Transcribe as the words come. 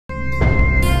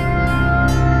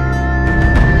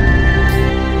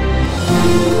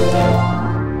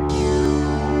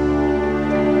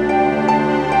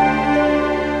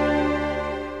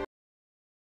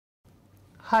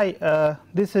Hi,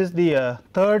 this is the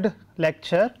third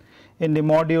lecture in the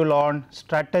module on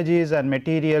strategies and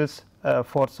materials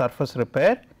for surface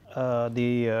repair.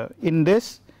 In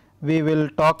this we will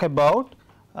talk about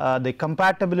the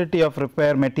compatibility of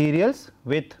repair materials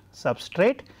with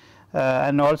substrate,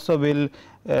 and also will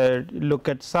look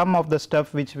at some of the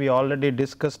stuff which we already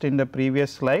discussed in the previous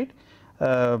slide.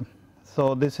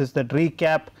 So, this is the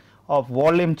recap of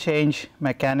volume change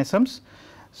mechanisms.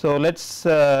 So, let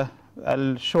us I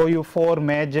will show you four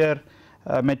major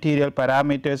material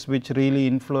parameters which really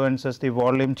influences the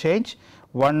volume change.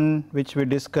 One which we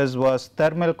discussed was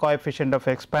thermal coefficient of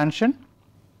expansion.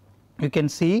 You can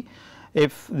see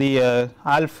if the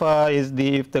alpha is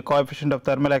the coefficient of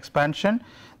thermal expansion,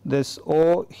 this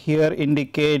O here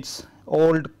indicates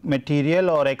old material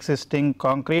or existing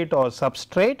concrete or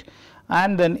substrate,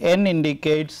 and then N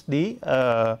indicates the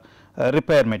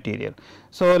repair material.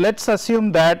 So, let us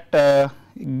assume that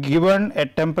given a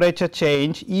temperature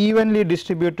change evenly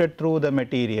distributed through the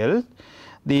material,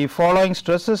 the following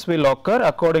stresses will occur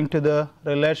according to the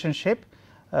relationship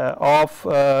of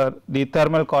the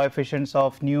thermal coefficients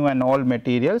of new and old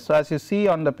materials. So, as you see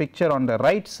on the picture on the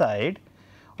right side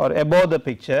or above the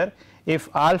picture, if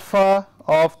alpha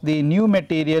of the new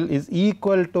material is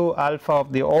equal to alpha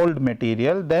of the old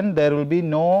material, then there will be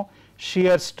no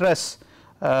shear stress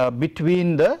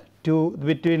between the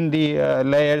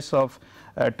layers of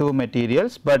two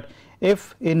materials. But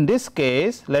if in this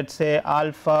case, let us say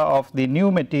alpha of the new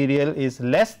material is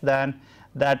less than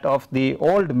that of the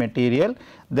old material,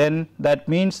 then that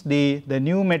means the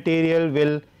new material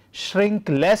will shrink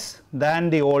less than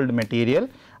the old material,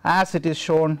 as it is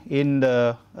shown in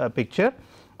the picture.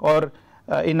 Or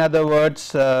in other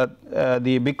words,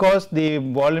 because the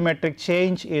volumetric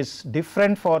change is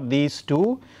different for these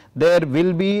two, there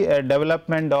will be a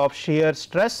development of shear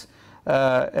stress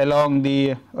along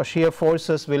the shear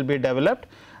forces will be developed,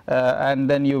 and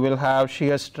then you will have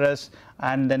shear stress,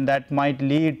 and then that might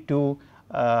lead to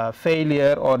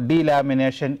failure or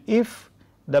delamination if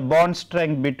the bond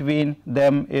strength between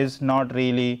them is not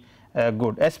really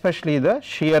good, especially the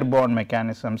shear bond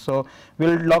mechanism. So, we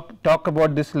will talk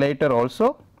about this later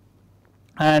also.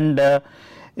 And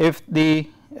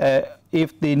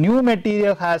if the new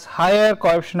material has higher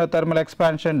coefficient of thermal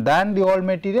expansion than the old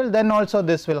material, then also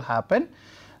this will happen.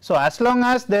 So, as long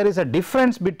as there is a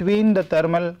difference between the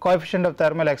thermal coefficient of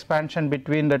thermal expansion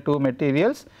between the two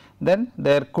materials, then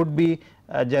there could be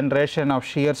a generation of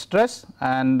shear stress,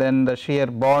 and then the shear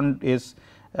bond is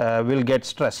will get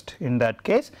stressed in that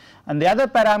case. And the other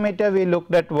parameter we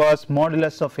looked at was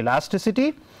modulus of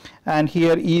elasticity, and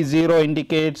here E0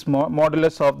 indicates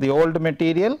modulus of the old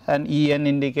material and En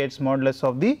indicates modulus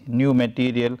of the new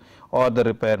material or the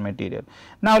repair material.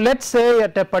 Now, let us say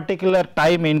at a particular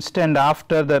time instant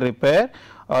after the repair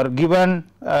or given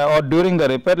or during the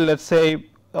repair, let us say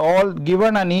all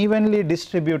given an evenly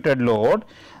distributed load,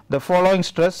 the following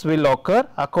stress will occur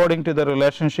according to the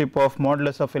relationship of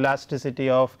modulus of elasticity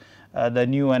of the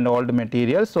new and old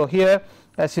material. So, here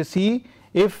as you see,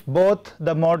 if both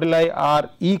the moduli are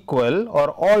equal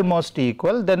or almost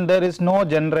equal, then there is no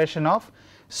generation of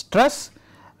stress,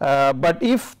 but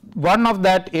if one of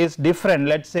that is different,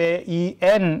 let us say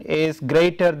En is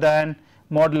greater than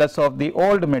modulus of the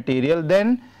old material,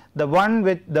 then the one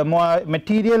with the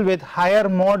material with higher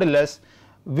modulus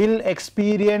will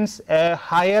experience a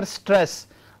higher stress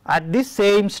at the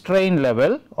same strain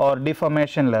level or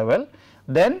deformation level.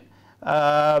 Then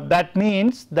that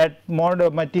means that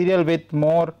material with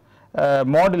more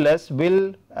modulus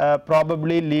will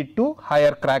probably lead to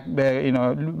higher crack,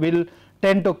 will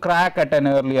tend to crack at an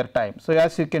earlier time. So,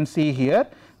 as you can see here,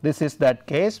 this is that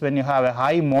case when you have a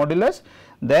high modulus,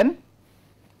 then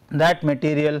that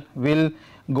material will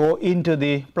go into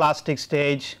the plastic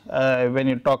stage when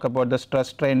you talk about the stress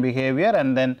strain behavior,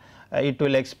 and then it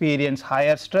will experience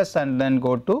higher stress and then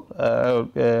go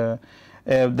to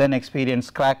then experience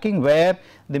cracking, where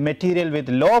the material with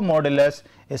low modulus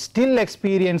is still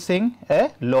experiencing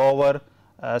a lower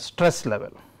stress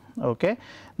level. Okay.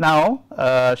 Now,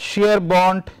 shear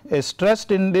bond is stressed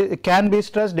can be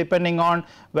stressed depending on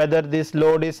whether this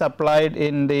load is applied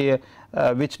in the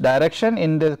which direction.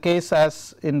 In the case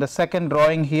as in the second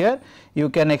drawing here, you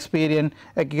can experience,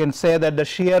 you can say that the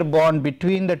shear bond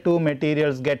between the two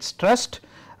materials gets stressed,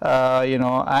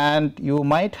 and you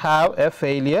might have a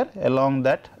failure along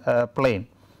that plane.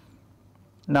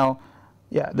 Now,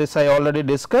 this I already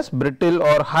discussed. Brittle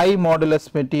or high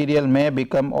modulus material may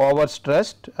become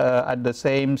overstressed at the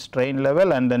same strain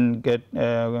level and then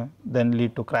then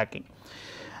lead to cracking.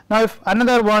 Now, if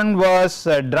another one was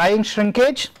drying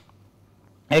shrinkage,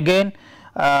 again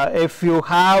if you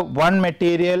have one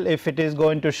material, if it is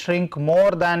going to shrink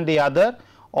more than the other,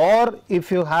 or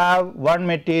if you have one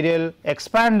material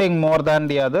expanding more than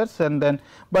the others, and then,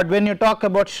 but when you talk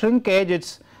about shrinkage,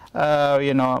 it's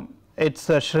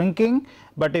it's shrinking.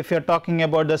 But if you are talking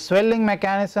about the swelling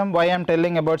mechanism, why I am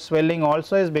telling about swelling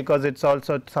also is because it is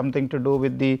also something to do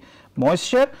with the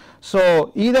moisture.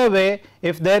 So, either way,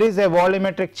 if there is a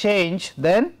volumetric change,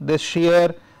 then the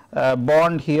shear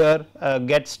bond here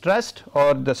gets stressed,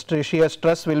 or the shear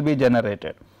stress will be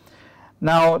generated.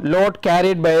 Now, load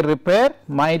carried by repair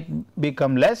might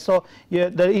become less. So,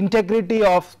 the integrity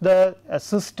of the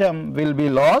system will be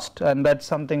lost, and that is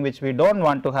something which we do not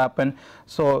want to happen.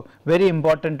 So, very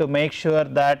important to make sure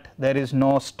that there is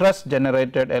no stress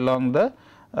generated along the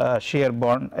shear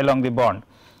bond, along the bond.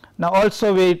 Now,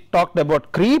 also we talked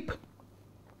about creep.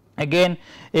 Again,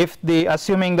 if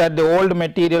assuming that the old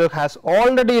material has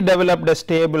already developed a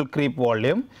stable creep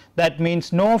volume, that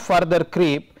means no further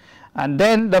creep, and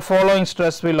then the following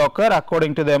stress will occur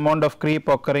according to the amount of creep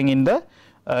occurring in the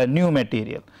new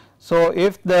material. So,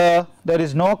 if there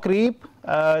is no creep,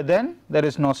 then there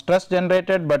is no stress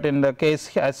generated, but in the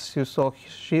case as you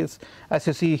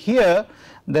see here,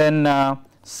 then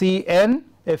Cn,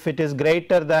 if it is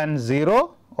greater than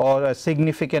 0 or a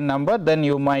significant number, then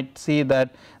you might see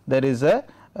that there is a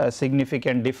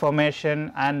significant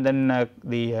deformation, and then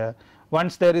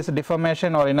once there is a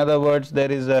deformation, or in other words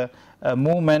there is a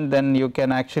movement, then you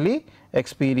can actually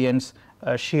experience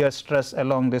shear stress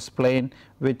along this plane,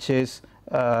 which is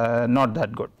not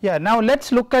that good. Yeah, now let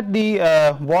us look at the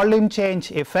volume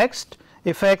change effects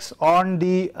on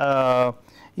the how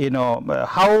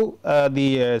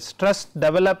the stress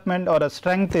development, or a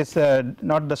strength is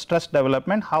not the stress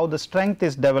development, how the strength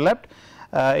is developed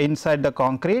inside the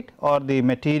concrete or the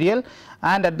material,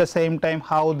 and at the same time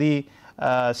how the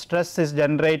stress is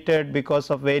generated because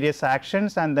of various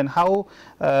actions, and then how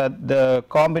the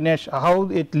combination, how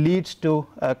it leads to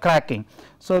cracking.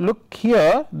 So, look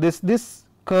here, this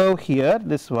curve here,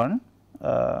 this one,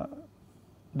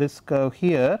 this curve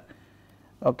here,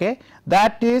 okay,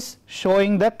 that is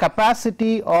showing the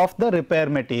capacity of the repair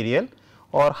material,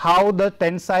 or how the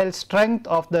tensile strength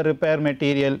of the repair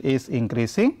material is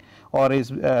increasing or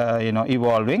is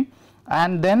evolving.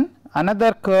 And then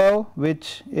another curve,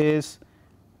 which is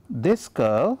this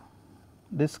curve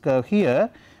here,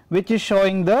 which is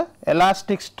showing the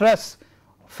elastic stress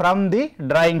from the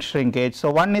drying shrinkage.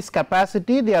 So, one is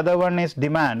capacity, the other one is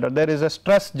demand, or there is a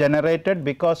stress generated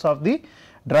because of the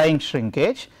drying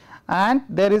shrinkage, and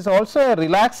there is also a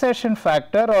relaxation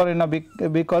factor, or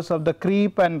because of the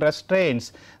creep and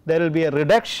restraints, there will be a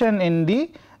reduction in the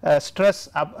stress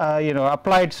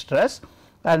applied stress,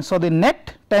 and so the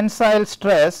net tensile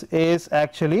stress is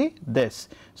actually this.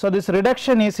 So, this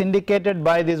reduction is indicated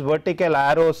by these vertical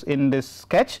arrows in this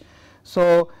sketch.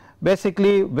 So,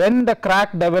 basically when the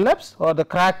crack develops, or the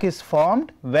crack is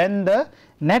formed, when the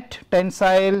net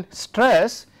tensile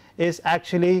stress is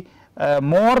actually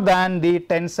more than the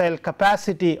tensile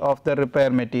capacity of the repair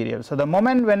material. So, the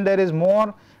moment when there is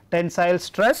more tensile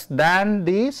stress than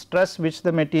the stress which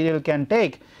the material can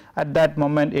take, at that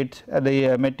moment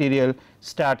the material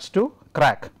starts to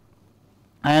crack.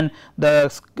 And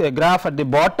the graph at the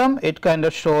bottom, it kind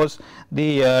of shows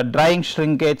the drying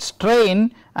shrinkage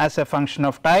strain as a function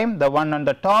of time. The one on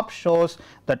the top shows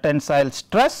the tensile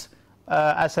stress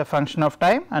as a function of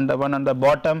time, and the one on the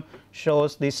bottom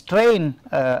shows the strain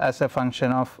as a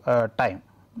function of time.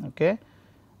 Okay.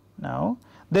 Now,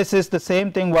 this is the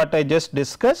same thing what I just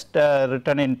discussed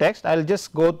written in text. I will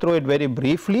just go through it very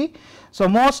briefly. So,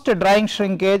 most drying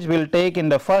shrinkage will take in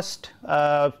the first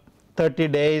 30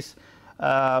 days,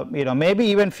 maybe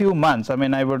even few months. I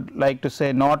mean, I would like to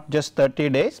say not just 30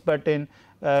 days, but in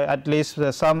at least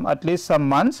some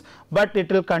months, but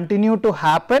it will continue to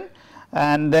happen,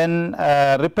 and then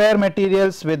repair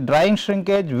materials with drying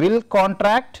shrinkage will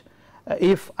contract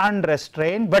if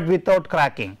unrestrained, but without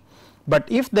cracking. But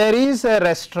if there is a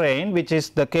restraint, which is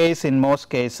the case in most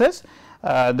cases,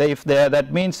 that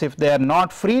means if they are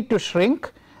not free to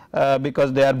shrink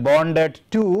because they are bonded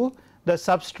to the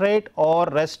substrate or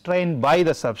restrained by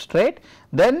the substrate,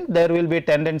 then there will be a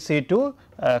tendency to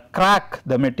crack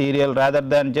the material rather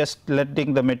than just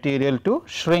letting the material to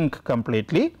shrink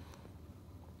completely.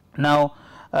 Now,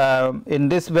 in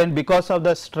this, because of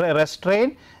the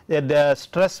restraint, the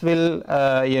stress will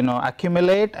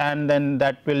accumulate, and then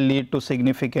that will lead to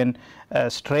significant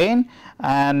strain,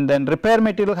 and then repair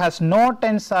material has no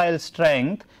tensile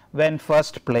strength when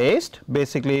first placed,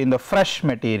 basically in the fresh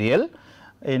material,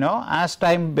 as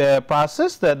time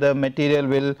passes, the material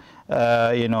will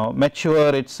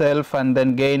mature itself and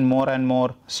then gain more and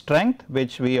more strength,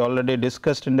 which we already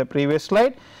discussed in the previous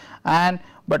slide. And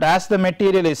but as the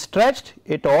material is stretched,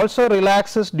 it also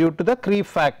relaxes due to the creep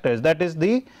factors, that is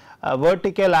the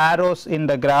vertical arrows in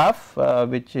the graph,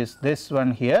 which is this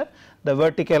one here. The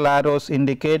vertical arrows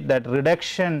indicate that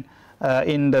reduction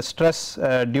in the stress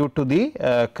due to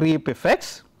the creep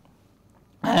effects,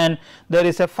 and there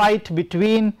is a fight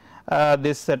between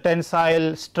this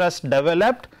tensile stress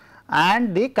developed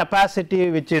and the capacity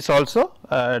which is also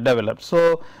developed.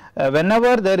 So,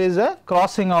 whenever there is a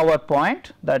crossing over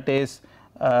point, that is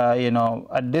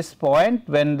at this point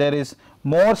when there is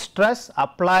more stress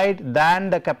applied than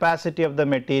the capacity of the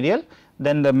material,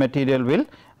 then the material will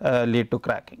lead to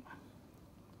cracking.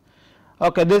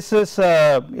 Okay, this is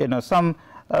some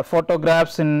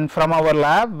photographs from our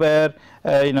lab where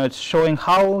it's showing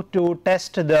how to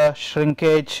test the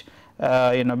shrinkage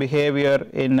behavior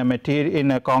in a material,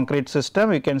 in a concrete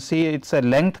system. You can see it's a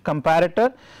length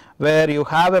comparator where you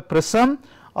have a prism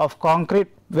of concrete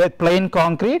with plain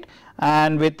concrete,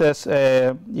 and with this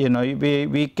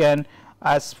we can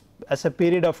as a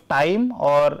period of time,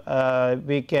 or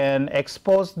we can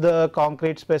expose the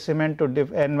concrete specimen to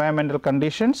environmental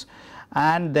conditions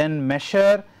and then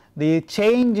measure the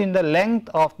change in the length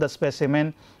of the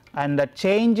specimen, and the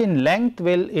change in length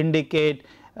will indicate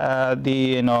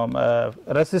the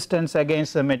resistance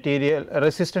against the material,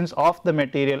 resistance of the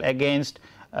material against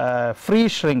free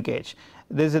shrinkage.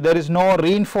 There is no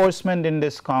reinforcement in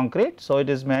this concrete, so it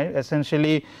is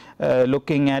essentially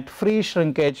looking at free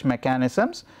shrinkage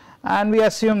mechanisms, and we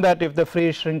assume that if the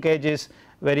free shrinkage is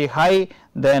very high,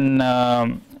 then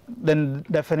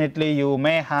definitely you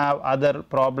may have other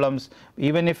problems.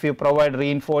 Even if you provide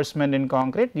reinforcement in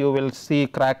concrete, you will see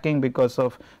cracking because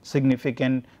of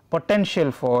significant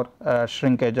potential for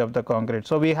shrinkage of the concrete.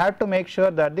 So, we have to make sure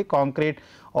that the concrete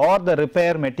or the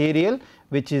repair material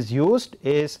which is used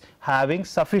is having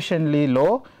sufficiently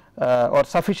low or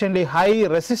sufficiently high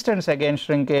resistance against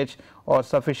shrinkage or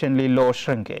sufficiently low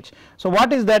shrinkage. So,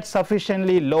 what is that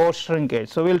sufficiently low shrinkage?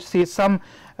 So, we will see some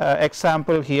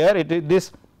example here.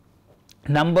 This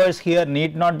numbers here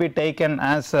need not be taken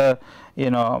as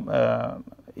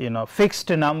fixed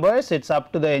numbers. It is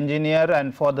up to the engineer,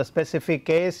 and for the specific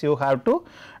case you have to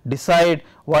decide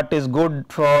what is good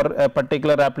for a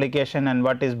particular application and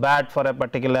what is bad for a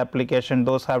particular application.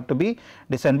 Those have to be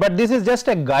decided, but this is just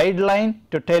a guideline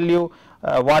to tell you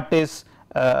what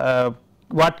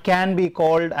can be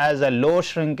called as a low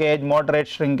shrinkage, moderate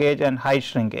shrinkage and high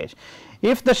shrinkage.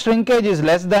 If the shrinkage is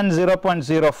less than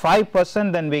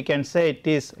 0.05%, then we can say it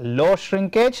is low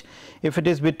shrinkage. If it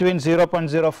is between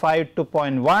 0.05 to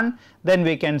 0.1, then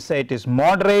we can say it is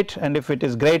moderate, and if it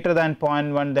is greater than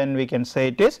 0.1, then we can say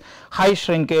it is high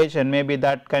shrinkage, and maybe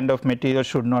that kind of material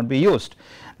should not be used.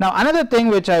 Now, another thing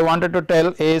which I wanted to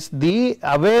tell is the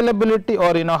availability,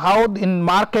 or how in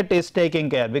market is taking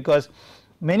care, because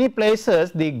many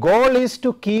places the goal is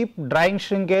to keep drying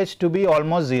shrinkage to be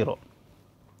almost 0.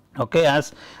 Okay,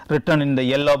 as written in the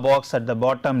yellow box at the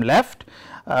bottom left,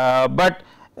 but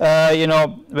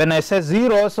when I say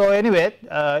 0, so anyway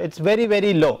it's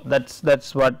very low.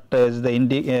 That's what is the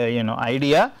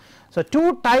idea. So,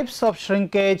 two types of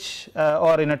shrinkage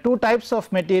or two types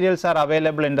of materials are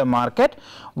available in the market.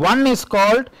 One is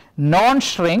called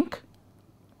non-shrink,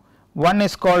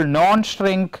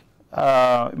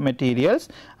 materials,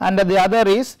 and the other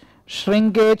is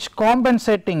shrinkage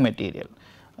compensating material.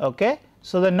 Okay.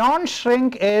 So, the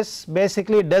non-shrink is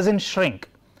basically does not shrink.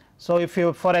 So, if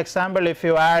you, for example, if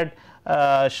you add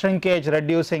shrinkage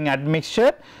reducing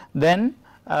admixture, then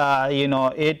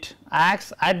it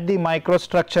acts at the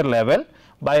microstructure level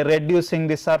by reducing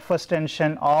the surface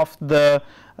tension of the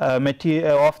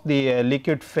material of the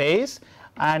liquid phase,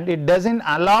 and it does not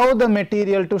allow the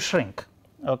material to shrink.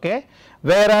 Okay.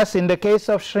 Whereas, in the case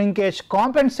of shrinkage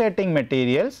compensating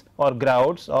materials or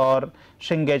grouts or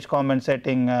shrinkage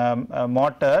compensating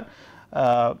mortar,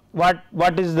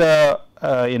 what is the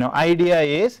idea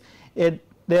is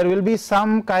there will be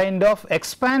some kind of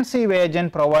expansive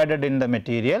agent provided in the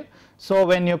material. So,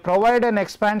 when you provide an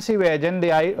expansive agent,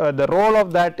 the role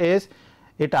of that is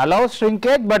it allows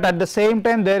shrinkage, but at the same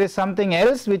time there is something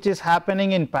else which is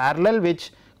happening in parallel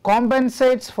which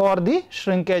compensates for the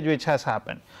shrinkage which has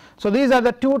happened. So, these are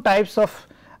the two types of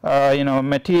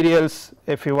materials,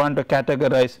 if you want to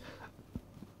categorize,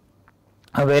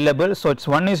 available. So, it's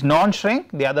one is non-shrink,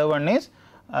 the other one is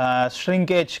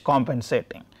shrinkage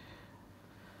compensating.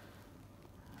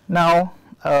 Now,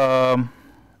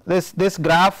 this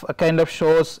graph kind of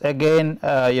shows again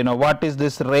what is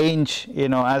this range,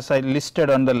 as I listed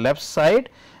on the left side,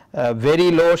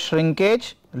 very low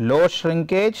shrinkage,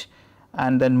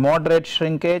 and then moderate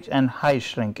shrinkage and high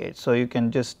shrinkage. So you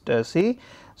can just see.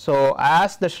 So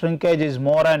as the shrinkage is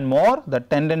more and more, the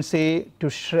tendency to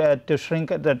shrink,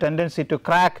 the tendency to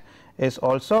crack is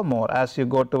also more. As you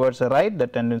go towards the right, the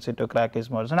tendency to crack is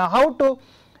more. So now how to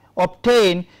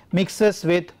obtain mixes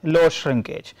with low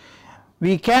shrinkage?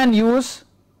 We can use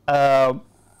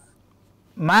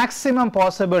maximum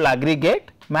possible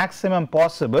aggregate, maximum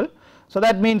possible. So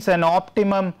that means an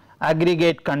optimum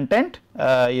aggregate content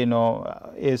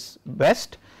is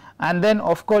best, and then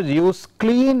of course use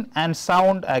clean and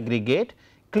sound aggregate.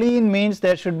 Clean means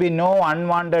there should be no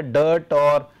unwanted dirt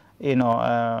or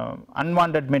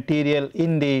unwanted material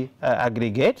in the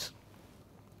aggregates,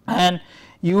 and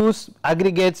use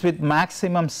aggregates with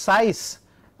maximum size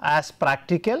as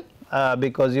practical,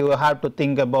 because you have to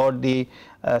think about the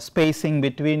spacing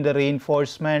between the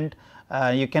reinforcement.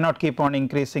 You cannot keep on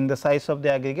increasing the size of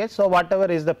the aggregate. So whatever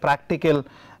is the practical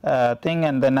thing,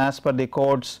 and then as per the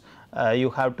codes you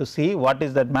have to see what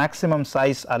is that maximum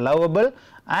size allowable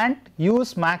and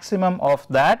use maximum of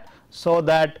that, so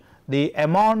that the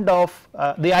amount of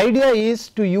the idea is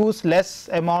to use less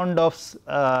amount of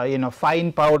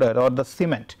fine powder or the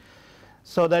cement,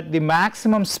 so that the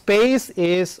maximum space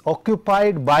is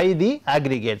occupied by the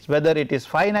aggregates, whether it is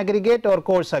fine aggregate or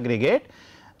coarse aggregate.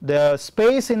 The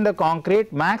space in the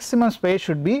concrete, maximum space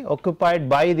should be occupied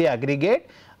by the aggregate,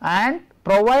 and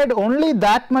provide only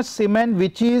that much cement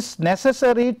which is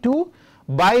necessary to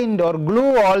bind or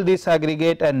glue all this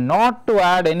aggregate, and not to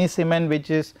add any cement which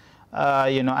is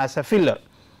as a filler.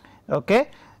 Okay.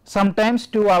 Sometimes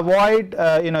to avoid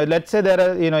let us say there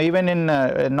are even in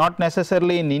not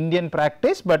necessarily in Indian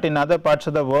practice, but in other parts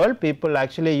of the world people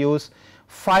actually use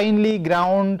finely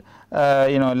ground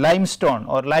limestone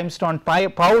or limestone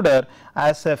powder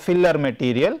as a filler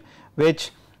material,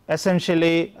 which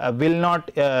essentially will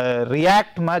not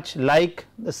react much like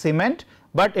the cement,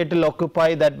 but it will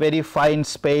occupy that very fine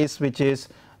space which is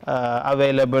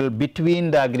available between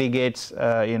the aggregates.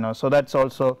 So that is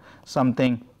also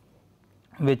something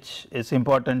which is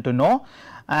important to know.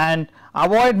 And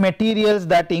avoid materials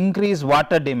that increase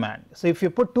water demand. So if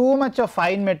you put too much of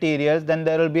fine materials, then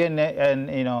there will be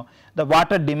the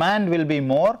water demand will be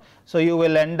more. So you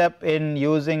will end up in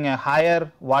using a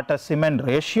higher water cement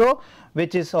ratio,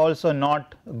 which is also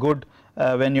not good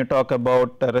when you talk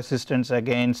about resistance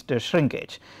against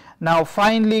shrinkage. Now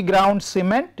finely ground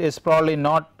cement is probably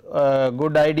not a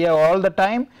good idea all the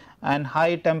time, and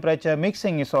high temperature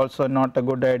mixing is also not a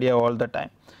good idea all the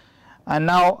time. And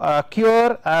now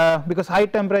cure, because high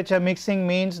temperature mixing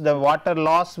means the water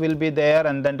loss will be there,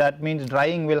 and then that means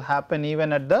drying will happen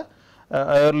even at the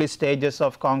early stages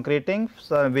of concreting,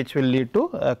 so which will lead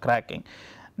to cracking.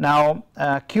 Now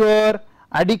cure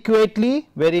adequately,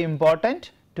 very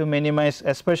important to minimize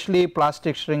especially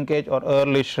plastic shrinkage or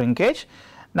early shrinkage.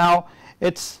 Now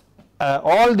it is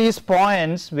all these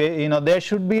points they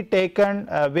should be taken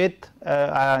with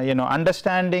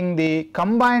understanding the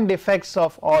combined effects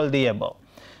of all the above.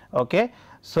 Okay.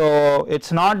 So it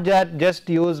is not that just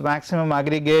use maximum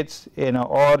aggregates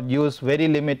or use very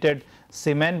limited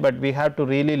cement, but we have to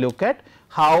really look at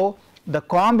how the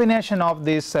combination of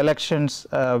these selections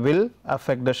will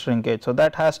affect the shrinkage. So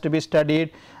that has to be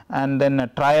studied, and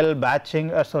then trial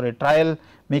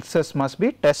mixes must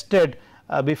be tested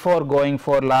before going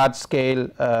for large scale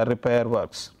repair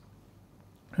works.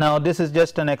 Now this is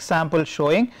just an example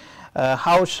showing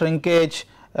how shrinkage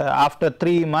after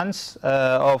 3 months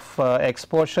of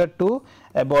exposure to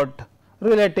about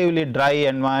relatively dry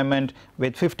environment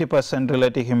with 50%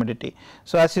 relative humidity.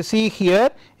 So as you see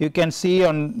here, you can see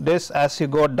on this, as you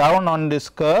go down on this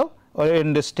curve or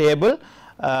in this table,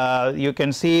 you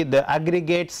can see the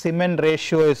aggregate cement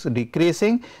ratio is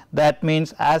decreasing. That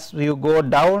means as you go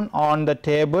down on the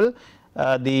table,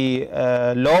 the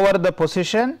lower the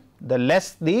position, the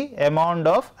less the amount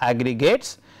of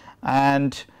aggregates,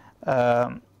 and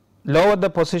lower the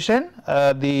position,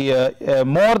 the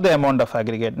more the amount of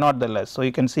aggregate, not the less. So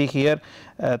you can see here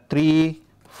 3,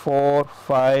 4,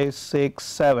 5, 6,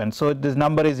 7. So this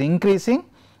number is increasing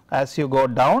as you go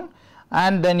down,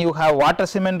 and then you have water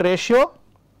cement ratio.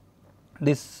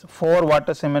 These 4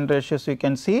 water cement ratios you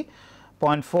can see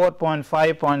 0.4,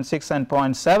 0.5, 0.6 and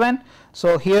 0.7.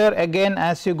 So here again,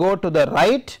 as you go to the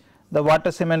right, the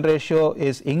water cement ratio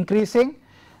is increasing.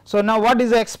 So now what is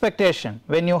the expectation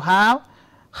when you have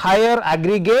higher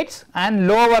aggregates and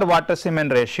lower water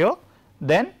cement ratio?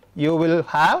 Then you will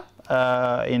have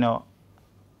higher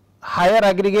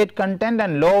aggregate content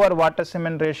and lower water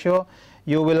cement ratio.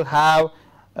 you will have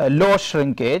low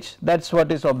shrinkage. That is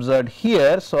what is observed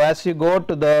here. So, as you go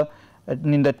to the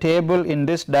in the table in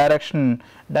this direction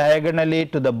diagonally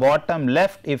to the bottom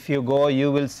left, if you go,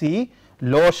 you will see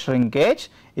low shrinkage.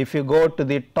 If you go to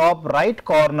the top right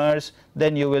corners,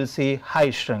 then you will see high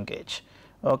shrinkage.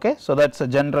 Okay. So, that is a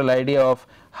general idea of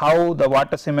how the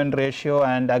water cement ratio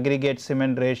and aggregate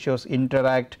cement ratios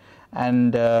interact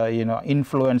and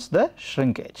influence the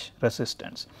shrinkage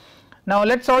resistance. Now,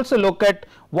 let us also look at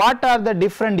what are the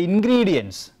different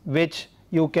ingredients which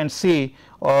you can see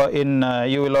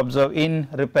you will observe in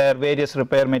various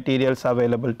repair materials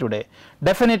available today.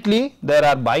 Definitely there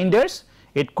are binders,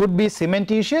 it could be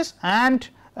cementitious and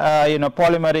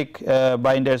polymeric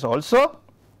binders also,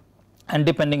 and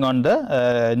depending on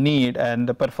the need and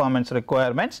the performance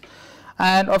requirements.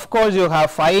 And of course, you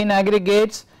have fine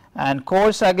aggregates and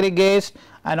coarse aggregates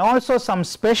and also some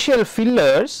special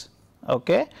fillers,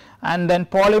 okay, and then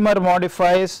polymer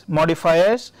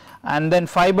modifiers and then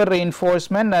fiber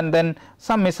reinforcement and then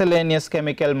some miscellaneous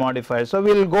chemical modifiers. So,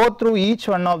 we will go through each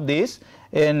one of these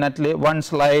in at least one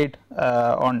slide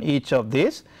on each of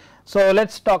these. So, let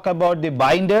us talk about the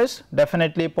binders.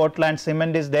 Definitely Portland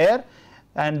cement is there,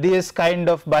 and these kind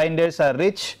of binders are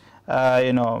rich,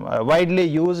 widely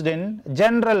used in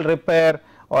general repair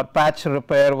or patch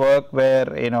repair work where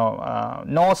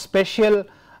no special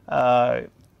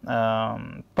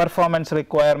performance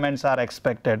requirements are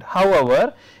expected.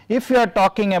 However, if you are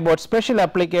talking about special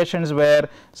applications where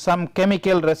some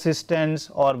chemical resistance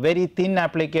or very thin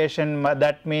application,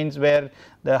 that means where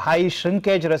the high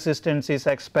shrinkage resistance is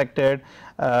expected,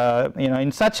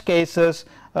 in such cases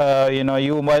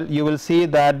you will see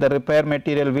that the repair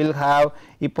material will have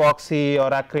epoxy or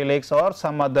acrylics or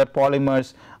some other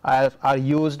polymers are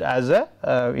used as a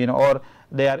or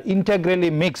they are integrally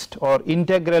mixed or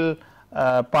integral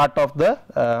part of the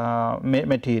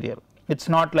material. It is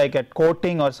not like a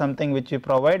coating or something which you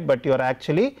provide, but you are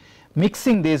actually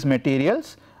mixing these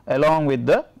materials along with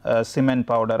the cement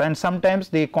powder, and sometimes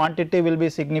the quantity will be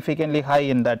significantly high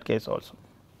in that case also.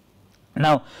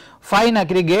 Now, fine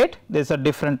aggregate, there is a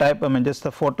different type, just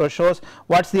the photo shows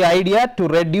what is the idea: to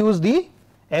reduce the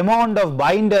amount of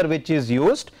binder which is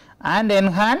used and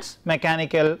enhance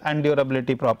mechanical and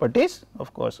durability properties,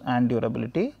 of course, and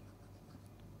durability.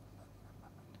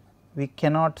 We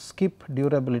cannot skip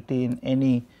durability in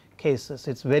any cases,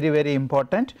 it is very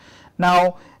important.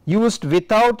 Now, used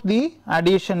without the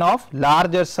addition of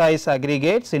larger size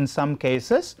aggregates in some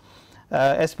cases,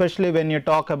 especially when you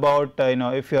talk about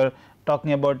if you are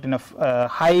talking about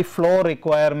high flow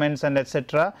requirements and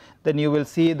etc., then you will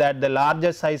see that the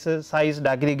larger sized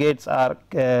aggregates are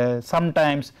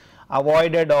sometimes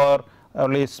avoided or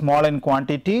only small in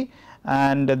quantity.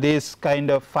 And this kind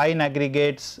of fine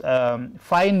aggregates,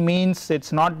 fine means it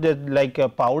is not like a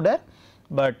powder,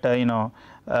 but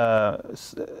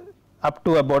up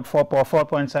to about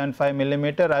 4.75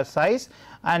 millimeter as size,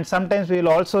 and sometimes we will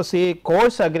also see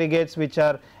coarse aggregates which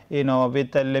are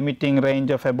with a limiting range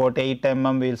of about 8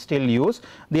 mm we will still use.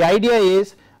 The idea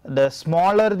is the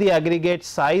smaller the aggregate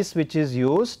size which is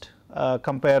used,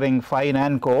 comparing fine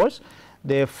and coarse,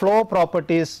 the flow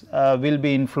properties will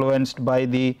be influenced by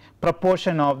the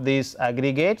proportion of these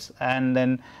aggregates, and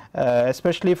then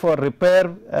especially for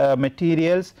repair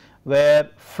materials where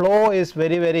flow is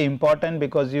very important,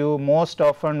 because you most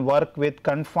often work with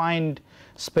confined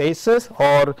spaces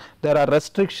or there are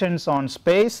restrictions on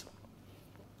space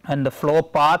and the flow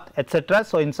path, etc.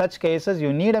 So, in such cases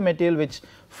you need a material which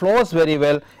flows very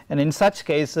well, and in such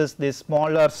cases the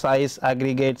smaller size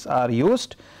aggregates are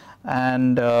used.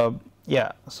 And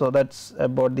yeah, so that is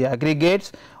about the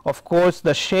aggregates. Of course,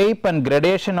 the shape and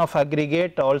gradation of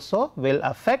aggregate also will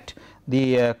affect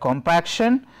the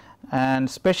compaction, and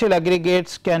special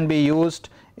aggregates can be used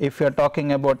if you are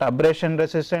talking about abrasion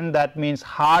resistant, that means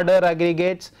harder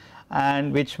aggregates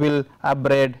and which will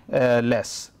abrade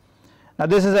less. Now,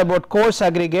 this is about coarse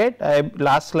aggregate.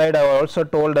 Last slide I also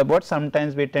told about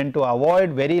sometimes we tend to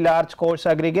avoid very large coarse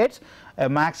aggregates. A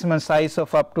maximum size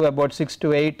of up to about 6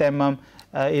 to 8 mm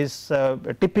is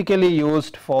typically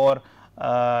used for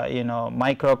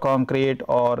micro concrete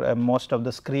or most of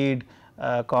the screed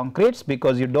concretes,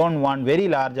 because you do not want very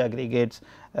large aggregates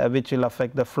which will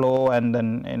affect the flow and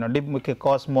then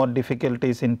cause more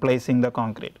difficulties in placing the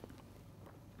concrete.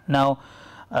 Now,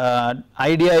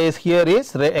 idea is here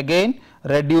is again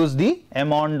reduce the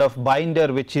amount of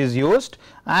binder which is used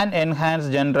and enhance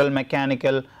general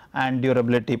mechanical and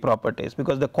durability properties,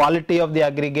 because the quality of the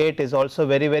aggregate is also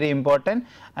very important.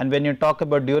 And when you talk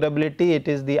about durability, it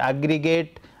is the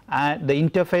aggregate and the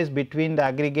interface between the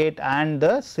aggregate and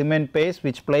the cement paste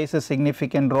which plays a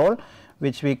significant role,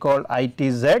 which we call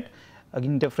ITZ.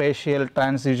 interfacial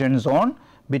transition zone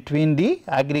between the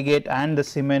aggregate and the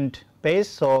cement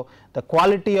paste. So, the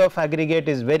quality of aggregate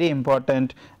is very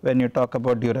important when you talk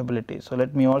about durability. So,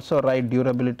 let me also write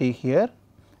durability here.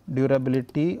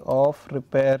 Durability of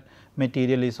repair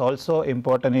material is also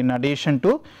important in addition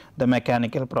to the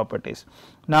mechanical properties.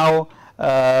 Now,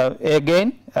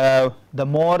 again the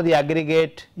more the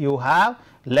aggregate you have,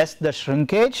 less the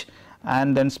shrinkage,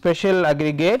 and then special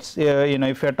aggregates, you know,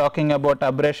 if you are talking about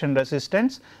abrasion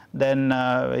resistance, then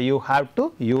you have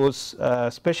to use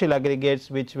special aggregates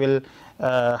which will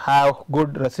have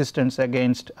good resistance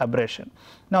against abrasion.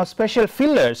 Now, special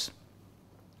fillers,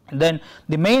 then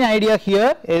the main idea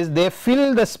here is they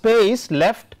fill the space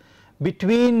left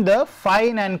between the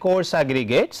fine and coarse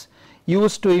aggregates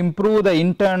used to improve the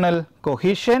internal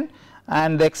cohesion,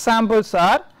 and the examples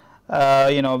are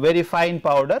you know, very fine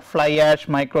powder, fly ash,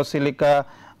 microsilica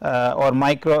or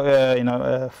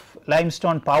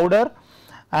limestone powder.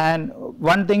 And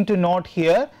one thing to note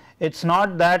here, it is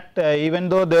not that even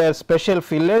though they are special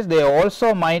fillers, they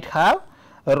also might have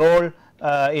a role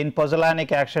in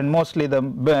pozzolanic action, mostly the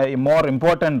more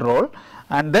important role,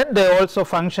 and then they also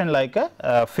function like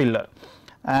a filler,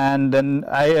 and then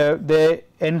they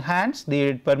enhance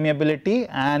the permeability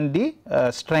and the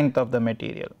strength of the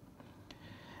material.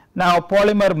 Now,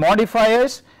 polymer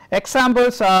modifiers,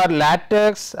 examples are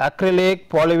latex, acrylic,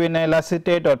 polyvinyl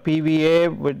acetate or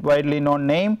PVA with widely known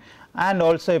name, and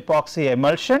also epoxy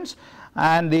emulsions,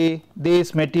 and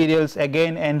these materials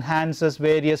again enhances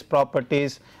various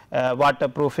properties,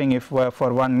 waterproofing if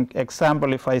for one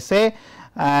example if I say,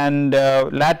 and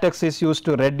latex is used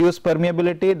to reduce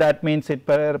permeability, that means it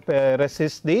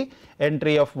resists the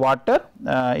entry of water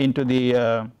into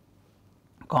the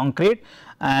concrete,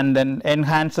 and then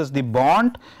enhances the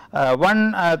bond.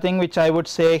 One thing which I would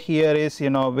say here is, you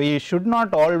know, we should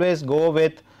not always go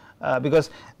with because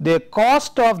the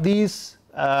cost of these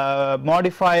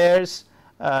modifiers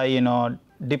you know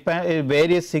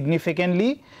varies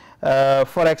significantly.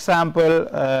 For example,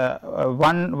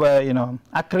 one you know,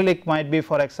 acrylic might be,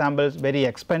 for example, very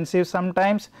expensive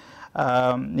sometimes,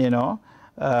 you know,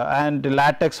 and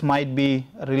latex might be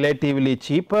relatively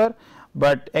cheaper,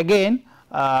 but again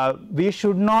we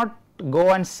should not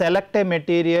go and select a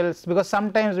materials, because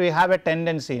sometimes we have a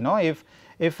tendency, you know,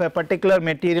 if a particular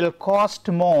material cost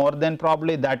more, then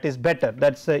probably that is better.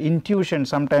 That is the intuition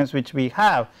sometimes which we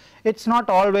have. It is not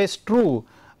always true.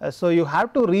 So, you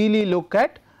have to really look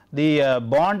at the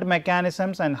bond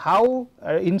mechanisms and how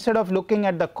instead of looking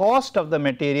at the cost of the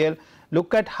material,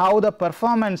 look at how the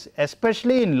performance,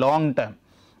 especially in long term.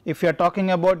 If you are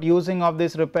talking about using of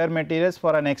these repair materials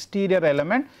for an exterior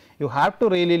element, you have to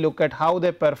really look at how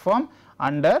they perform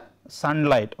under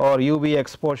sunlight or UV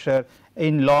exposure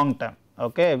in long term.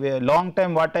 Okay, long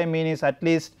term, what I mean is at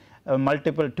least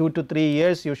multiple 2 to 3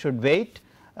 years you should wait.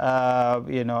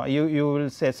 You know, you will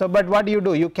say so, but what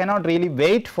do? You cannot really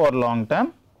wait for long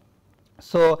term.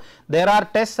 So, there are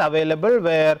tests available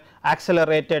where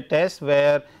accelerated tests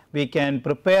where we can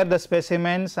prepare the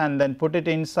specimens and then put it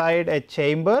inside a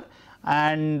chamber,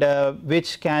 and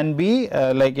which can be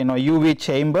like, you know, UV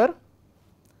chamber,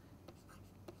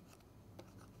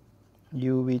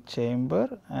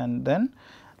 and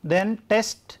then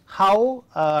test how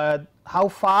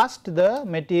fast the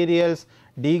materials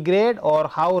degrade or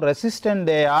how resistant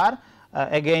they are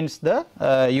against the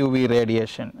UV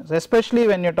radiation. So, especially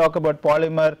when you talk about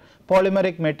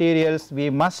polymeric materials, we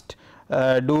must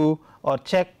do or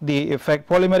check the effect.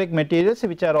 Polymeric materials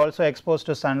which are also exposed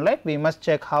to sunlight, we must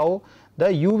check how the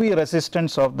UV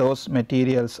resistance of those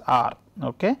materials are.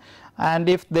 Okay. And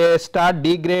if they start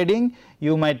degrading,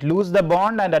 you might lose the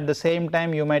bond, and at the same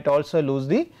time you might also lose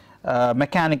the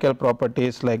mechanical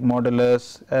properties like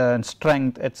modulus and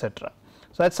strength, etc.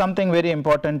 So, that is something very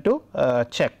important to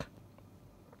check.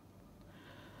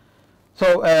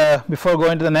 So, before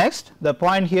going to the next, the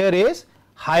point here is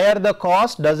higher the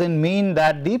cost does not mean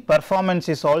that the performance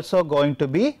is also going to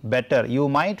be better. You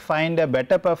might find a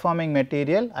better performing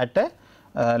material at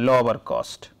a lower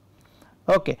cost.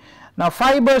 Okay. Now,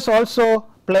 fibers also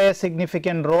play a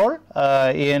significant role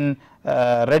in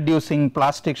reducing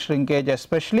plastic shrinkage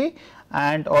especially,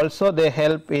 and also they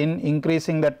help in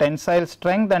increasing the tensile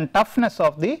strength and toughness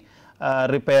of the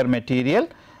repair material.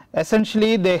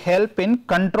 Essentially, they help in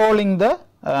controlling the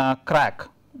crack.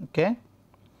 Okay.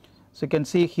 So, you can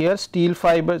see here steel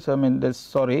fibers, I mean there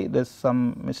is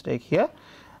some mistake here.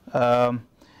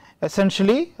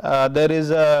 Essentially, there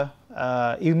is a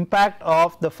impact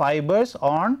of the fibers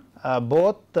on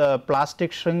both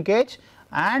plastic shrinkage,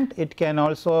 and it can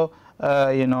also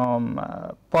you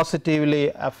know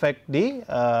positively affect the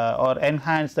or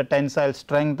enhance the tensile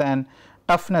strength and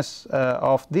toughness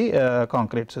of the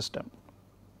concrete system.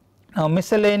 Now,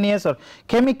 miscellaneous or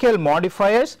chemical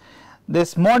modifiers,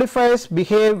 this modifiers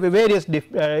behave various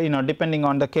depending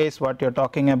on the case what you are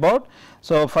talking about.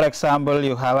 So, for example,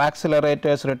 you have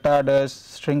accelerators, retarders,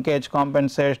 shrinkage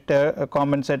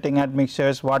compensating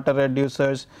admixtures, water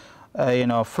reducers,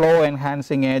 flow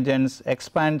enhancing agents,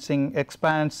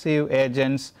 expansive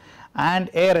agents, and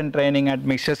air entraining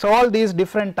admixtures. So, all these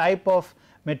different type of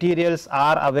materials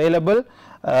are available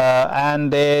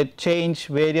and they change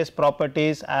various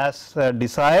properties as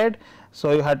desired.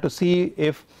 So, you have to see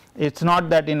if it is not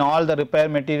that in all the repair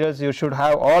materials you should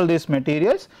have all these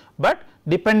materials, but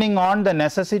depending on the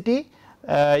necessity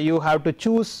you have to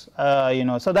choose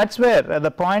So, that is where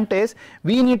the point is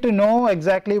we need to know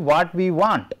exactly what we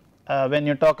want when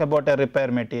you talk about a repair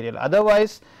material.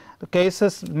 Otherwise,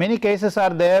 many cases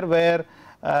are there where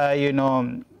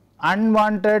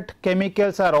unwanted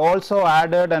chemicals are also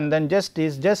added and then just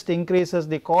increases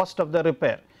the cost of the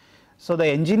repair. So, the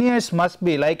engineers must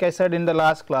be, like I said in the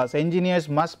last class, engineers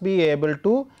must be able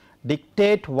to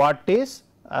dictate what is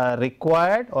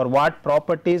required or what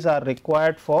properties are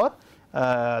required for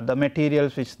the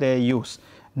materials which they use,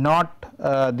 not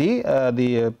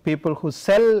the people who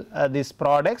sell these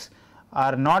products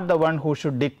are not the one who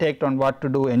should dictate on what to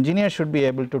do. Engineers should be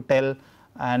able to tell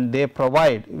and they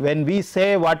provide. When we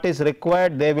say what is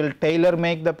required, they will tailor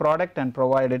make the product and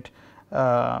provide it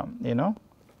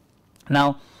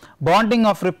Now, bonding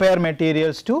of repair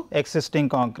materials to existing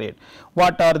concrete.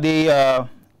 What are the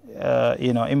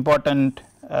important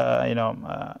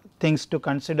things to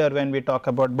consider when we talk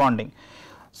about bonding?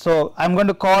 So, I am going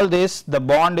to call this the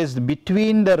bond is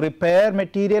between the repair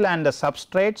material and the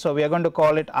substrate. So, we are going to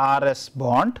call it RS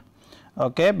bond,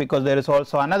 okay, because there is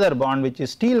also another bond which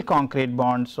is steel concrete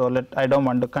bond. So, I do not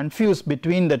want to confuse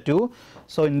between the two.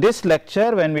 So, in this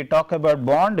lecture when we talk about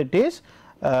bond, it is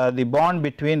the bond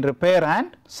between repair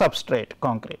and substrate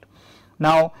concrete.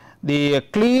 Now, the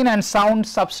clean and sound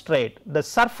substrate, the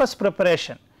surface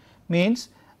preparation means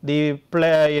the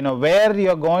where you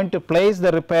are going to place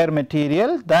the repair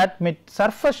material, that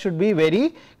surface should be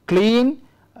very clean,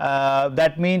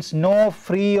 that means no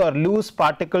free or loose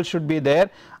particles should be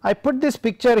there. I put this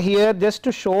picture here just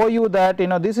to show you that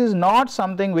this is not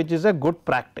something which is a good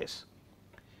practice.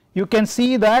 You can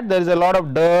see that there is a lot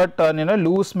of dirt and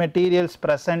loose materials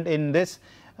present in this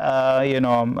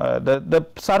the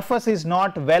surface is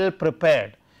not well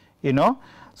prepared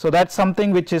So, that is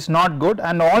something which is not good,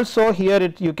 and also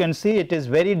here you can see it is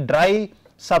very dry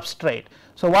substrate.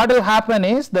 So, what will happen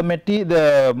is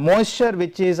the moisture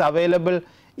which is available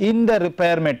in the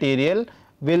repair material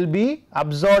will be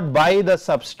absorbed by the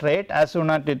substrate as soon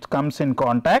as it comes in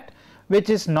contact, which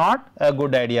is not a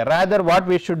good idea. Rather, what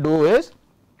we should do is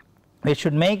we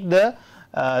should make the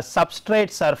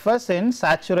substrate surface in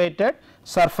saturated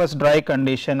surface dry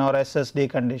condition or SSD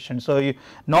condition. So,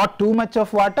 not too much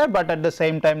of water, but at the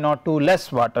same time not too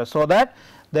less water, so that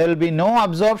there will be no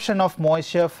absorption of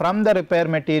moisture from the repair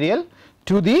material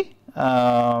to the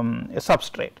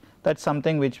substrate. That is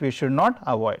something which we should not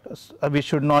avoid, we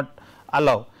should not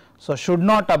allow. So, should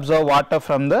not absorb water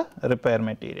from the repair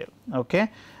material.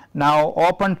 Okay. Now,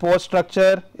 open pore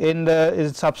structure in the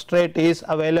substrate is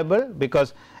available,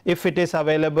 because if it is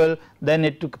available then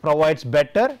it provides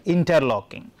better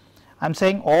interlocking. I am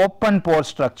saying open pore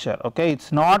structure, okay. It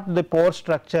is not the pore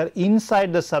structure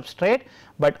inside the substrate,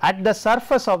 but at the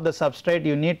surface of the substrate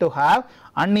you need to have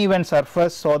uneven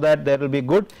surface, so that there will be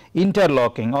good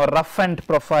interlocking or roughened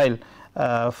profile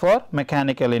for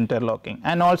mechanical interlocking,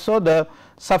 and also the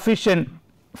sufficient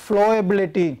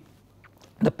flowability.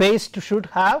 The paste should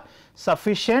have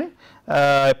sufficient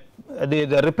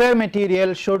the repair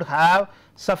material should have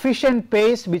sufficient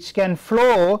paste which can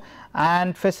flow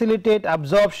and facilitate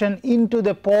absorption into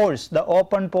the pores, the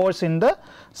open pores in the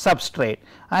substrate.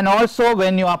 And also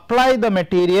when you apply the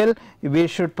material, we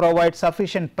should provide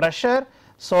sufficient pressure,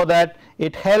 so that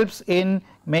it helps in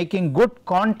making good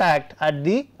contact at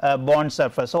the bond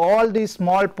surface. So, all these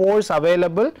small pores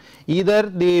available, either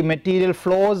the material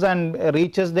flows and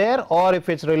reaches there, or if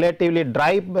it is relatively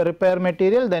dry repair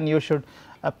material, then you should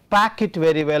pack it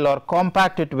very well or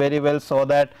compact it very well, so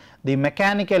that the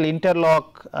mechanical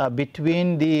interlock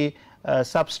between the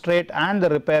substrate and the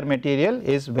repair material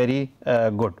is very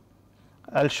good.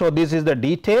 I will show, this is the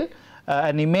detail,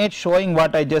 an image showing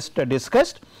what I just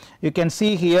discussed. You can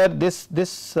see here this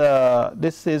is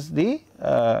the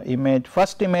image,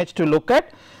 first image to look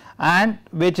at, and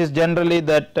which is generally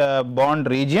that bond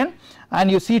region,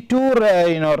 and you see two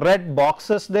red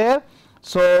boxes there.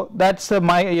 So, that is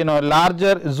my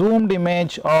larger zoomed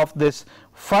image of this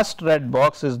first red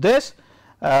box is this,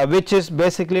 which is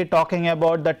basically talking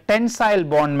about the tensile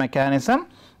bond mechanism.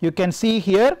 You can see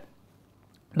here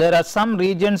there are some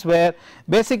regions where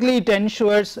basically it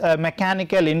ensures a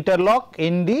mechanical interlock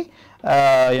in the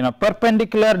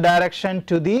perpendicular direction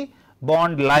to the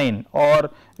bond line, or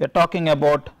we are talking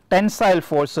about tensile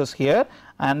forces here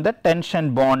and the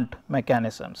tension bond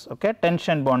mechanisms. Okay,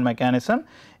 tension bond mechanism,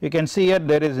 you can see here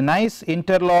there is nice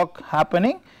interlock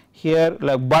happening here,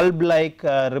 like bulb like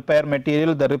repair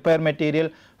material. The repair material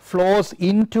flows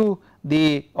into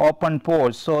the open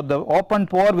pores. So, the open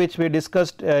pore which we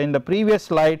discussed in the previous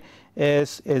slide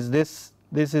is this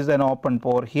is an open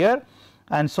pore here,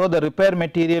 and so the repair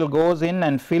material goes in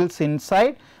and fills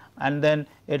inside, and then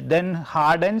it then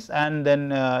hardens, and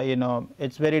then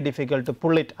it is very difficult to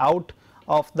pull it out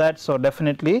of that. So,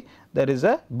 definitely there is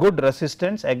a good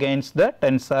resistance against the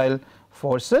tensile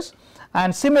forces.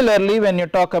 And similarly, when you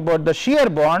talk about the shear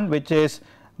bond, which is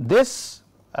this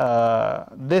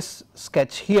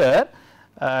sketch here,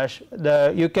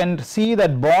 you can see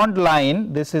that bond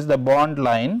line, this is the bond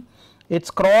line, it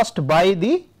is crossed by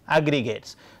the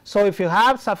aggregates. So, if you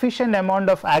have sufficient amount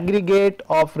of aggregate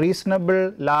of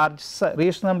reasonably large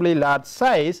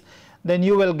size, then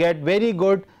you will get very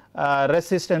good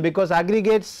resistance, because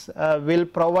aggregates will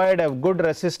provide a good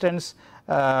resistance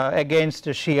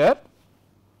against shear,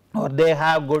 or they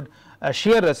have good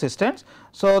shear resistance.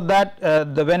 So, that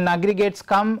when aggregates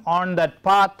come on that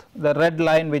path, the red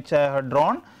line which I have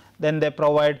drawn, then they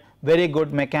provide very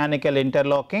good mechanical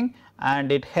interlocking,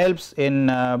 and it helps in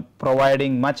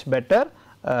providing much better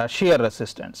shear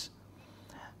resistance.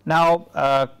 Now,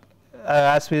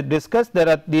 as we discussed,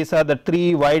 these are the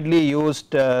three widely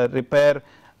used repair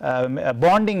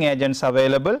bonding agents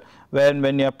available.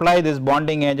 When you apply this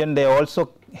bonding agent, they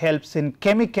also helps in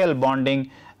chemical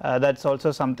bonding. That is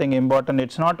also something important.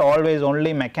 It is not always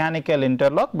only mechanical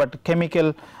interlock, but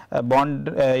chemical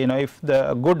bond, if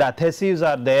the good adhesives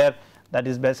are there, that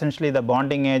is essentially the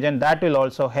bonding agent, that will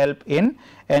also help in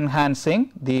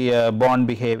enhancing the bond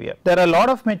behavior. There are a lot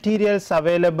of materials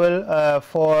available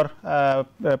for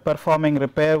performing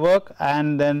repair work,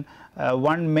 and then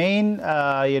one main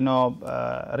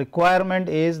requirement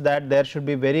is that there should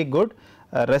be very good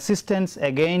resistance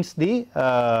against the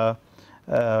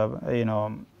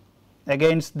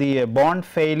bond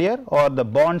failure, or the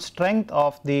bond strength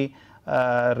of the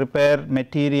repair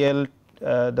material,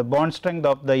 the bond strength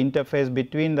of the interface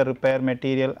between the repair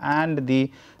material and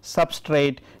the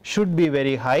substrate should be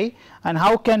very high. And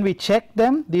how can we check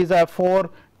them? These are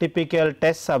 4 typical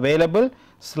tests available: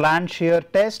 slant shear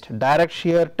test, direct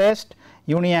shear test,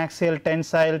 uniaxial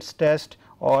tensile test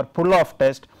or pull off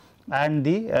test, and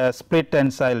the split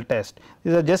tensile test.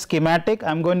 These are just schematic.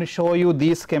 I am going to show you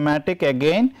these schematic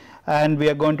again, and we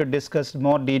are going to discuss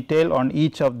more detail on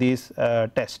each of these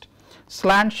tests.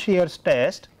 Slant shear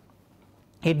test,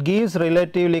 it gives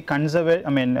relatively conservative,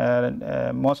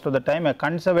 most of the time a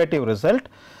conservative result.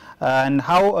 And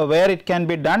where it can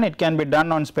be done? It can be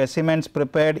done on specimens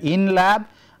prepared in lab,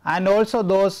 and also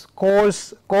those core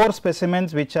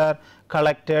specimens which are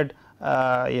collected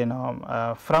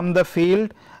from the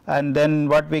field. And then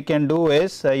what we can do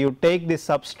is you take the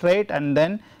substrate and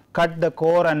then cut the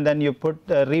core, and then you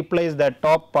replace the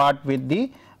top part with the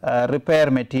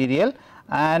repair material,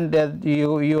 and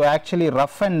you actually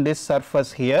roughen this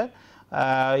surface here.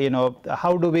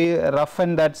 How do we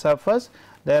roughen that surface?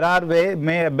 There are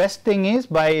best thing is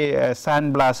by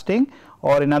sandblasting,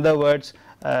 or in other words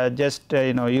just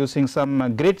using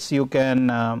some grits. You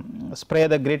can spray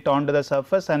the grit onto the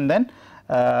surface and then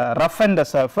roughen the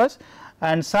surface.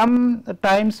 And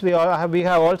sometimes we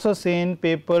have also seen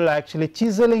people actually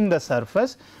chiseling the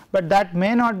surface, but that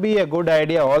may not be a good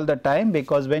idea all the time,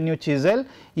 because when you chisel,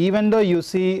 even though you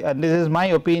see, and this is my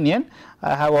opinion,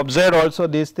 I have observed also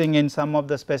this thing in some of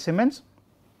the specimens,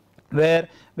 where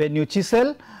when you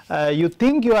chisel, you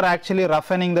think you are actually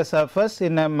roughening the surface.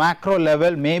 In a macro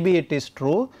level, maybe it is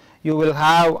true, you will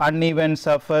have uneven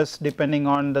surface depending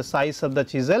on the size of the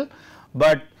chisel,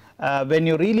 but when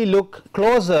you really look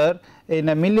closer in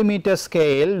a millimeter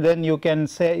scale, then you can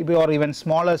say, or even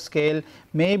smaller scale,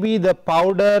 maybe the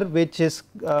powder which is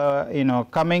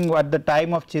coming at the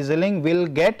time of chiseling will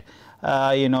get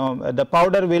the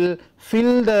powder will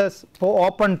fill the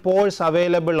open pores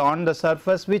available on the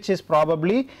surface, which is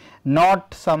probably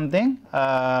not something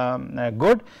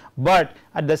good. But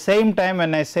at the same time,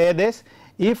 when I say this,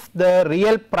 if the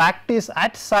real practice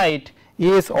at site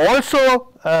is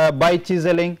also by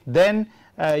chiseling, then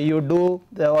you do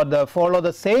follow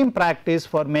the same practice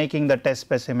for making the test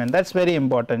specimen. That is very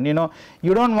important. You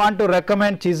do not want to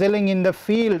recommend chiseling in the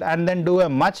field and then do a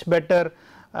much better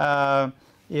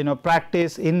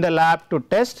practice in the lab to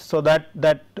test, so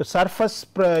that surface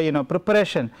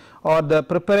preparation or the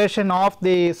preparation of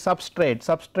the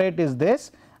substrate is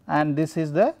this, and this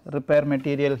is the repair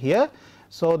material here.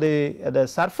 So the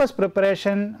surface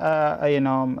preparation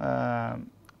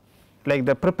like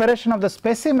the preparation of the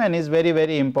specimen is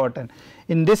very important.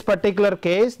 In this particular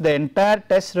case, the entire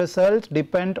test results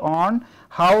depend on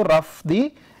how rough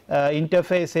the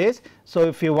interface is. So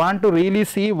if you want to really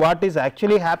see what is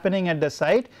actually happening at the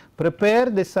site, prepare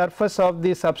the surface of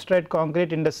the substrate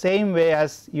concrete in the same way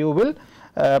as you will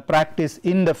practice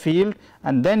in the field,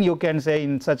 and then you can say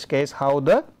in such case how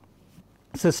the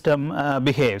system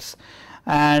behaves.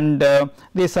 And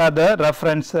these are the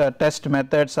reference test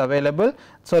methods available.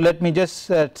 So let me just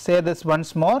say this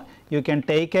once more. You can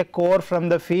take a core from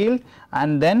the field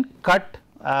and then cut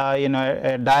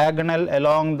a diagonal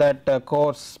along that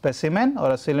core specimen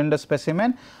or a cylinder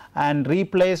specimen, and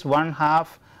replace one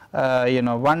half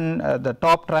the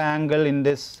top triangle in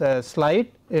this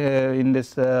slide in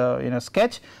this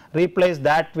sketch, replace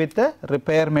that with the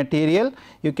repair material.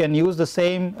 You can use the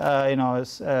same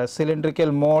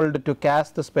cylindrical mold to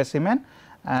cast the specimen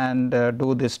and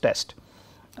do this test.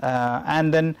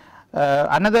 And then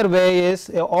another way is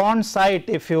on site,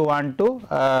 if you want to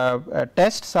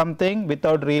test something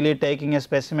without really taking a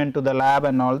specimen to the lab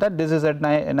and all that, this is a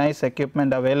nice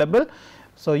equipment available.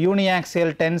 So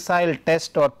uniaxial tensile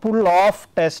test or pull off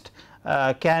test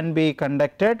can be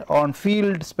conducted on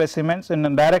field specimens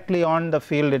and directly on the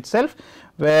field itself,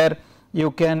 where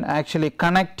you can actually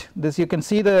connect this. You can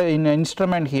see the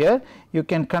instrument here, you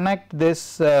can connect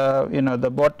this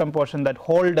the bottom portion, that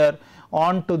holder,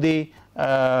 onto the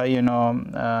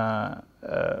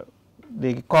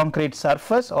the concrete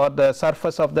surface or the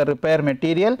surface of the repair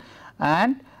material,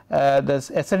 and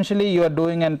essentially you are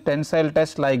doing a tensile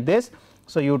test like this.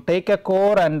 So you take a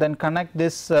core and then connect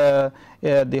this the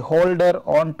holder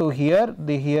onto here,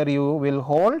 here you will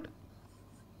hold,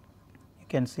 you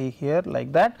can see here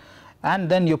like that, and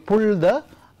then you pull the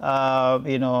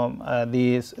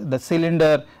the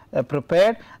cylinder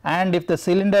prepared, and if the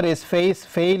cylinder is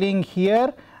failing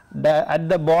here at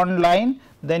the bond line,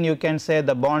 then you can say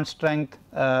the bond strength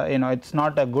it's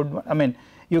not a good, I mean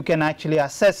you can actually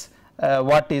assess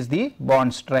what is the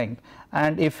bond strength.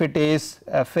 And if it is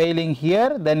failing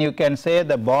here, then you can say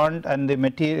the bond and the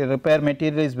repair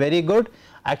material is very good,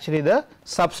 actually the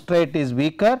substrate is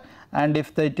weaker. And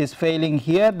if it is failing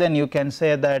here, then you can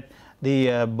say that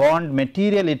the bond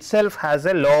material itself has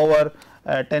a lower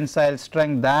tensile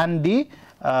strength than the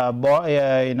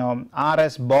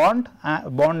RS bond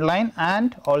line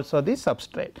and also the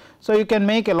substrate. So you can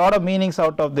make a lot of meanings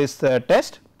out of this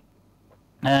test,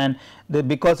 and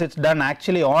because it is done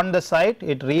actually on the site,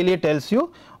 it really tells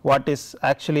you what is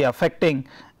actually affecting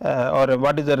or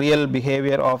what is the real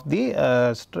behavior of the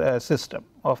system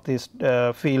of this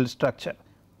field structure.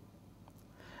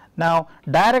 Now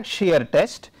direct shear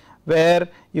test, where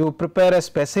you prepare a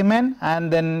specimen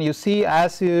and then you see,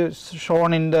 as is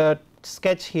shown in the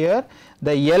sketch here,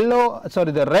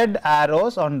 the red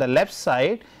arrows on the left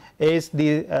side is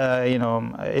the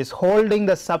is holding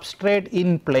the substrate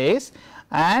in place,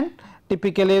 and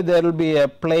typically there will be a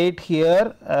plate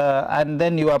here and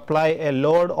then you apply a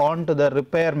load onto the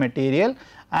repair material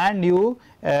and you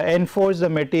enforce the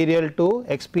material to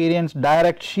experience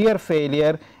direct shear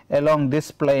failure along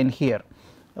this plane here.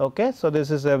 Okay. So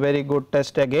this is a very good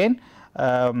test again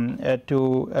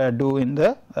to do in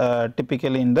the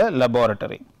typically in the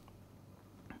laboratory,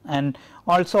 and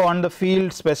also on the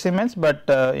field specimens, but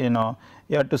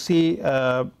you have to see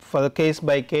for the case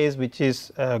by case which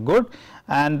is good,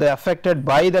 and affected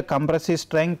by the compressive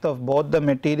strength of both the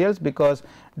materials, because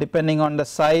depending on the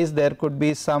size there could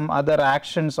be some other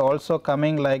actions also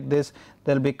coming like this,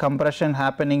 there will be compression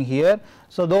happening here.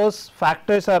 So those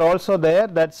factors are also there,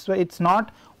 that is why it is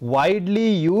not widely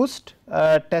used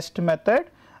test method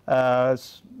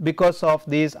because of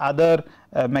these other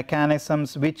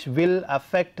mechanisms which will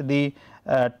affect the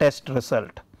test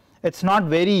result. It is not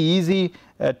very easy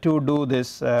to do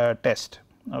this test,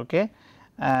 okay,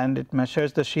 and it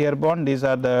measures the shear bond. These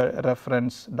are the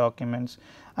reference documents,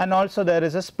 and also there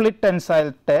is a split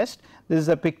tensile test. This is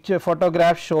a picture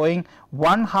photograph showing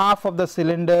one half of the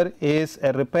cylinder is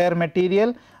a repair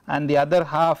material and the other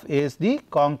half is the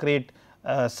concrete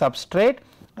substrate,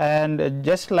 and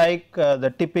just like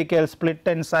the typical split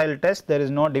tensile test, there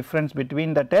is no difference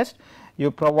between the test.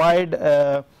 You provide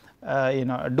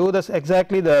do this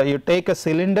exactly, you take a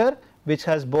cylinder which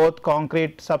has both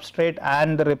concrete substrate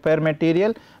and the repair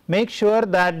material, make sure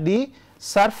that the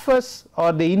surface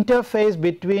or the interface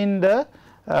between the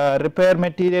repair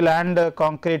material and the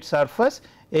concrete surface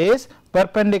is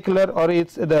perpendicular, or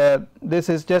it's this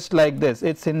is just like this,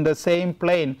 it's in the same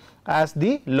plane as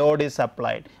the load is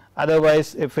applied.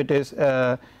 Otherwise, if it is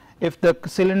if the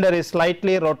cylinder is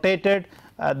slightly rotated,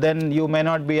 then you may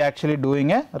not be actually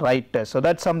doing a right test. So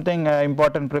that is something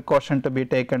important precaution to be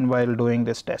taken while doing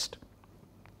this test.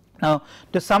 Now,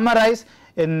 to summarize,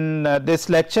 in this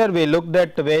lecture we looked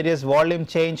at various volume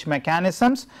change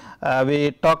mechanisms.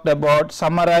 We talked about,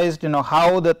 summarized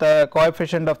how the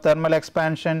coefficient of thermal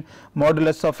expansion,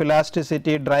 modulus of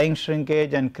elasticity, drying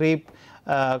shrinkage and creep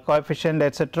coefficient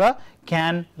etc.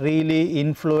 can really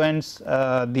influence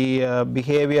the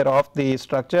behavior of the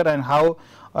structure, and how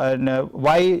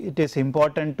why it is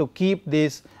important to keep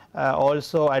this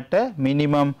also at a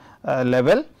minimum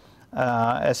level.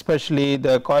 Especially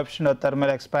the coefficient of thermal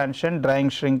expansion, drying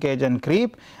shrinkage and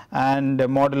creep, and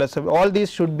modulus of all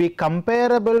these should be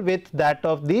comparable with that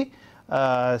of the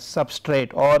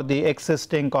substrate or the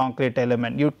existing concrete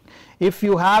element. If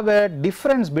you have a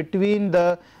difference between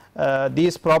the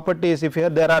these properties, if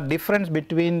there are difference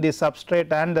between the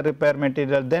substrate and the repair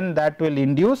material, then that will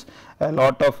induce a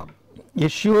lot of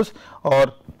issues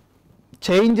or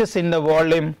changes in the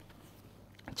volume,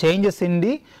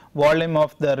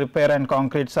 of the repair and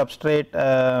concrete substrate,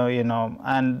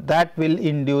 and that will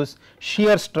induce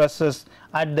shear stresses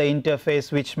at the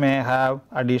interface, which may have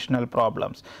additional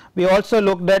problems. We also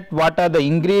looked at what are the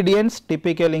ingredients,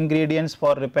 typical ingredients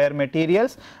for repair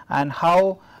materials, and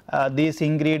how these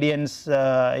ingredients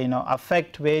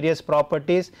affect various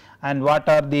properties, and what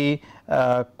are the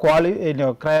and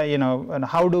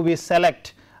how do we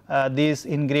select these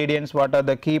ingredients, what are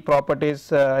the key properties,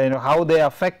 how they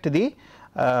affect the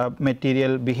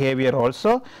material behavior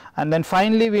also. And then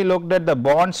finally we looked at the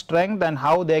bond strength and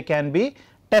how they can be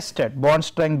tested, bond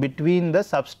strength between the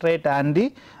substrate and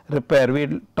the repair.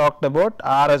 We talked about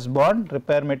RS bond,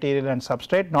 repair material and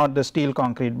substrate, not the steel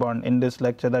concrete bond in this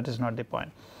lecture, that is not the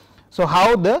point. So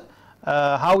how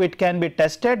it can be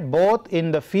tested both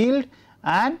in the field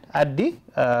and at the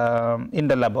in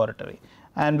the laboratory,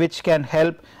 and which can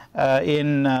help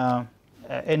in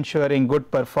ensuring good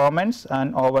performance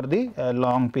and over the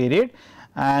long period,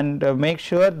 and make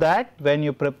sure that when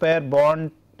you prepare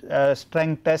bond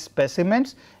strength test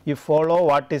specimens, you follow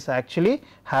what is actually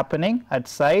happening at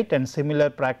site and similar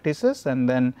practices, and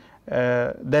then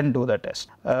do the test.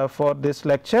 For this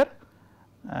lecture,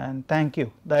 and thank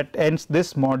you. That ends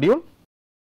this module.